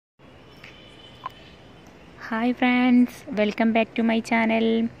Hi friends, welcome back to my channel.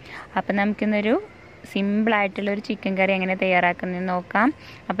 അപ്പോൾ നമുക്കിന്നൊരു സിമ്പിളായിട്ടുള്ളൊരു ചിക്കൻ കറി എങ്ങനെ തയ്യാറാക്കുന്നതെന്ന് നോക്കാം.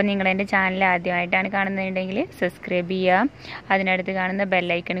 അപ്പോൾ നിങ്ങളെൻ്റെ ചാനൽ ആദ്യമായിട്ടാണ് കാണുന്നതെങ്കിൽ സബ്സ്ക്രൈബ് ചെയ്യുക, അതിനടുത്ത് കാണുന്ന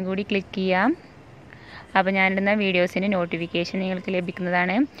ബെല്ലൈക്കണും കൂടി ക്ലിക്ക് ചെയ്യാം. അപ്പോൾ ഞാനിടുന്ന വീഡിയോസിന് നോട്ടിഫിക്കേഷൻ നിങ്ങൾക്ക്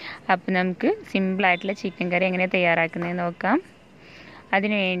ലഭിക്കുന്നതാണ്. അപ്പോൾ നമുക്ക് സിമ്പിളായിട്ടുള്ള ചിക്കൻ കറി എങ്ങനെ തയ്യാറാക്കുന്നതെന്ന് നോക്കാം.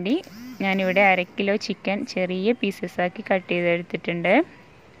 അതിനുവേണ്ടി ഞാനിവിടെ 1/2 കിലോ ചിക്കൻ ചെറിയ പീസസാക്കി കട്ട് ചെയ്തെടുത്തിട്ടുണ്ട്.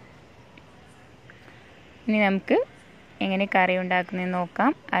 ഇനി നമുക്ക് എങ്ങനെ കറി ഉണ്ടാക്കുന്നതെന്ന്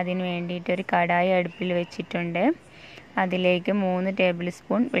നോക്കാം. അതിന് വേണ്ടിയിട്ടൊരു കടായി അടുപ്പിൽ വെച്ചിട്ടുണ്ട്. അതിലേക്ക് 3 ടേബിൾ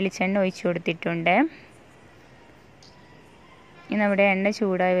സ്പൂൺ വെളിച്ചെണ്ണ ഒഴിച്ചു കൊടുത്തിട്ടുണ്ട്. ഇനി നമ്മുടെ എണ്ണ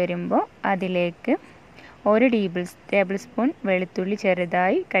ചൂടായി വരുമ്പോൾ അതിലേക്ക് 1 ടേബിൾ സ്പൂൺ വെളുത്തുള്ളി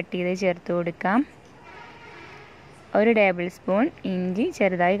ചെറുതായി കട്ട് ചെയ്ത് ചേർത്ത് കൊടുക്കാം. 1 ടേബിൾ സ്പൂൺ ഇഞ്ചി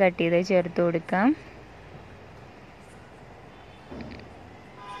ചെറുതായി കട്ട് ചെയ്ത് ചേർത്ത് കൊടുക്കാം.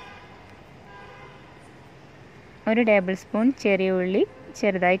 1 ടേബിൾ സ്പൂൺ ചെറിയ ഉള്ളി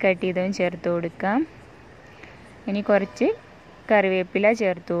ചെറുതായി കട്ട് ചെയ്തതും ചേർത്ത് കൊടുക്കാം. ഇനി കുറച്ച് കറിവേപ്പില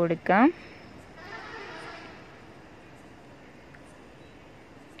ചേർത്ത് കൊടുക്കാം.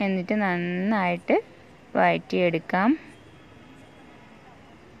 എന്നിട്ട് നന്നായിട്ട് വഴറ്റിയെടുക്കാം.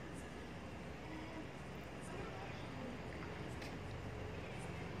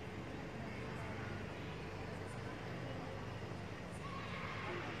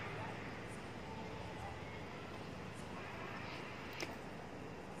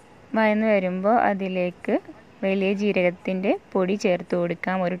 വഴന്ന് വരുമ്പോൾ അതിലേക്ക് വലിയ ജീരകത്തിൻ്റെ പൊടി ചേർത്ത്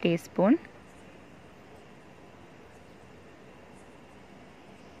കൊടുക്കാം, 1 ടീസ്പൂൺ.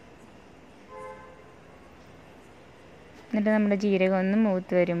 എന്നിട്ട് നമ്മുടെ ജീരകം ഒന്ന്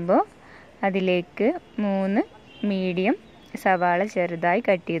മൂത്ത് വരുമ്പോൾ അതിലേക്ക് 3 മീഡിയം സവാള ചെറുതായി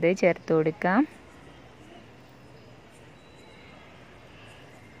കട്ട് ചെയ്ത് ചേർത്ത് കൊടുക്കാം.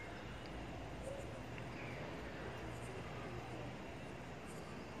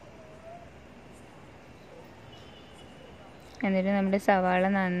 എന്നിട്ട് നമ്മുടെ സവാള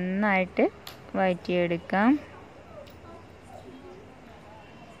നന്നായിട്ട് വഴറ്റിയെടുക്കാം.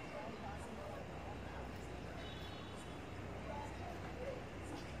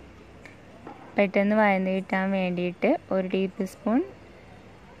 പെട്ടെന്ന് വഴന്ന് കിട്ടാൻ വേണ്ടിയിട്ട് 1 ടീസ്പൂൺ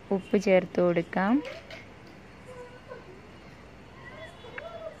ഉപ്പ് ചേർത്ത് കൊടുക്കാം.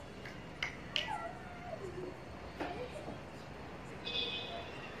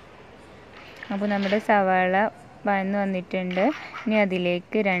 അപ്പോൾ നമ്മുടെ സവാള വഴന്ന് വന്നിട്ടുണ്ട്. ഇനി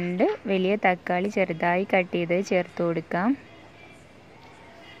അതിലേക്ക് 2 വലിയ തക്കാളി ചെറുതായി കട്ട് ചെയ്ത് ചേർത്ത് കൊടുക്കാം.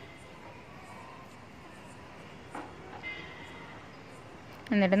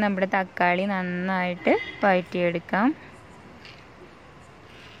 എന്നിട്ട് നമ്മുടെ തക്കാളി നന്നായിട്ട് വഴറ്റിയെടുക്കാം.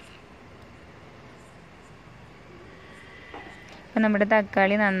 അപ്പോൾ നമ്മുടെ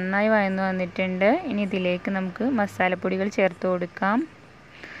തക്കാളി നന്നായി വഴന്ന് വന്നിട്ടുണ്ട്. ഇനി ഇതിലേക്ക് നമുക്ക് മസാലപ്പൊടികൾ ചേർത്ത് കൊടുക്കാം.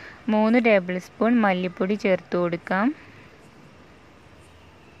 3 ടേബിൾ സ്പൂൺ മല്ലിപ്പൊടി ചേർത്ത് കൊടുക്കാം.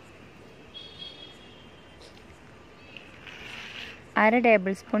 1/2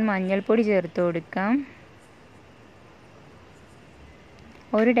 ടേബിൾ സ്പൂൺ മഞ്ഞൾപ്പൊടി ചേർത്ത് കൊടുക്കാം.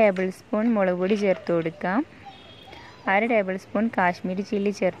 1 ടേബിൾ സ്പൂൺ മുളക് പൊടി ചേർത്ത് കൊടുക്കാം. 1/2 ടേബിൾ സ്പൂൺ കാശ്മീരി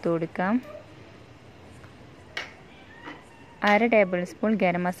ചില്ലി ചേർത്ത് കൊടുക്കാം. 1/2 ടേബിൾ സ്പൂൺ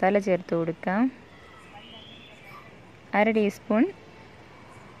ഗരം മസാല ചേർത്ത് കൊടുക്കാം. 1/2 ടീസ്പൂൺ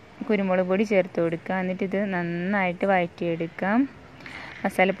കുരുമുളക് പൊടി ചേർത്ത് കൊടുക്കുക. എന്നിട്ട് ഇത് നന്നായിട്ട് വഴറ്റിയെടുക്കാം.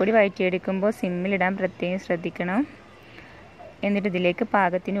 മസാലപ്പൊടി വഴറ്റിയെടുക്കുമ്പോൾ സിമ്മിലിടാൻ പ്രത്യേകം ശ്രദ്ധിക്കണം. എന്നിട്ട് ഇതിലേക്ക്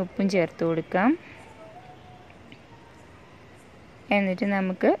പാകത്തിന് ഉപ്പും ചേർത്ത് കൊടുക്കാം. എന്നിട്ട്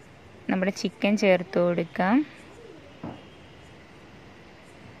നമുക്ക് നമ്മുടെ ചിക്കൻ ചേർത്ത് കൊടുക്കാം.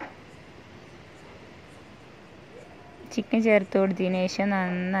 ചിക്കൻ ചേർത്ത് കൊടുത്തതിന് ശേഷം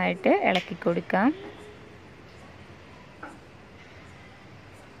നന്നായിട്ട് ഇളക്കി കൊടുക്കാം.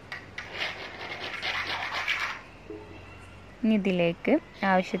 ഇനി ഇതിലേക്ക്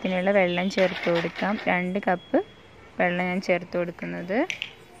ആവശ്യത്തിനുള്ള വെള്ളം ചേർത്ത് കൊടുക്കാം. 2 കപ്പ് വെള്ളം ഞാൻ ചേർത്ത് കൊടുക്കുന്നത്.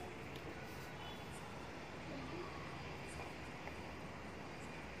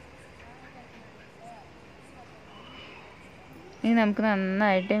 ഇനി നമുക്ക്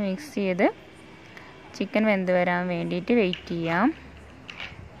നന്നായിട്ട് മിക്സ് ചെയ്ത് ചിക്കൻ വെന്ത് വരാൻ വേണ്ടിയിട്ട് വെയിറ്റ് ചെയ്യാം.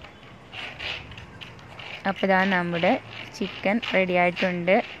 അപ്പോൾ ഇതാ നമ്മുടെ ചിക്കൻ റെഡി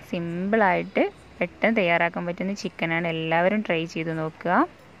ആയിട്ടുണ്ട്. സിമ്പിളായിട്ട് പെട്ടെന്ന് തയ്യാറാക്കാൻ പറ്റുന്ന ചിക്കനാണ്. എല്ലാവരും ട്രൈ ചെയ്ത് നോക്കുക.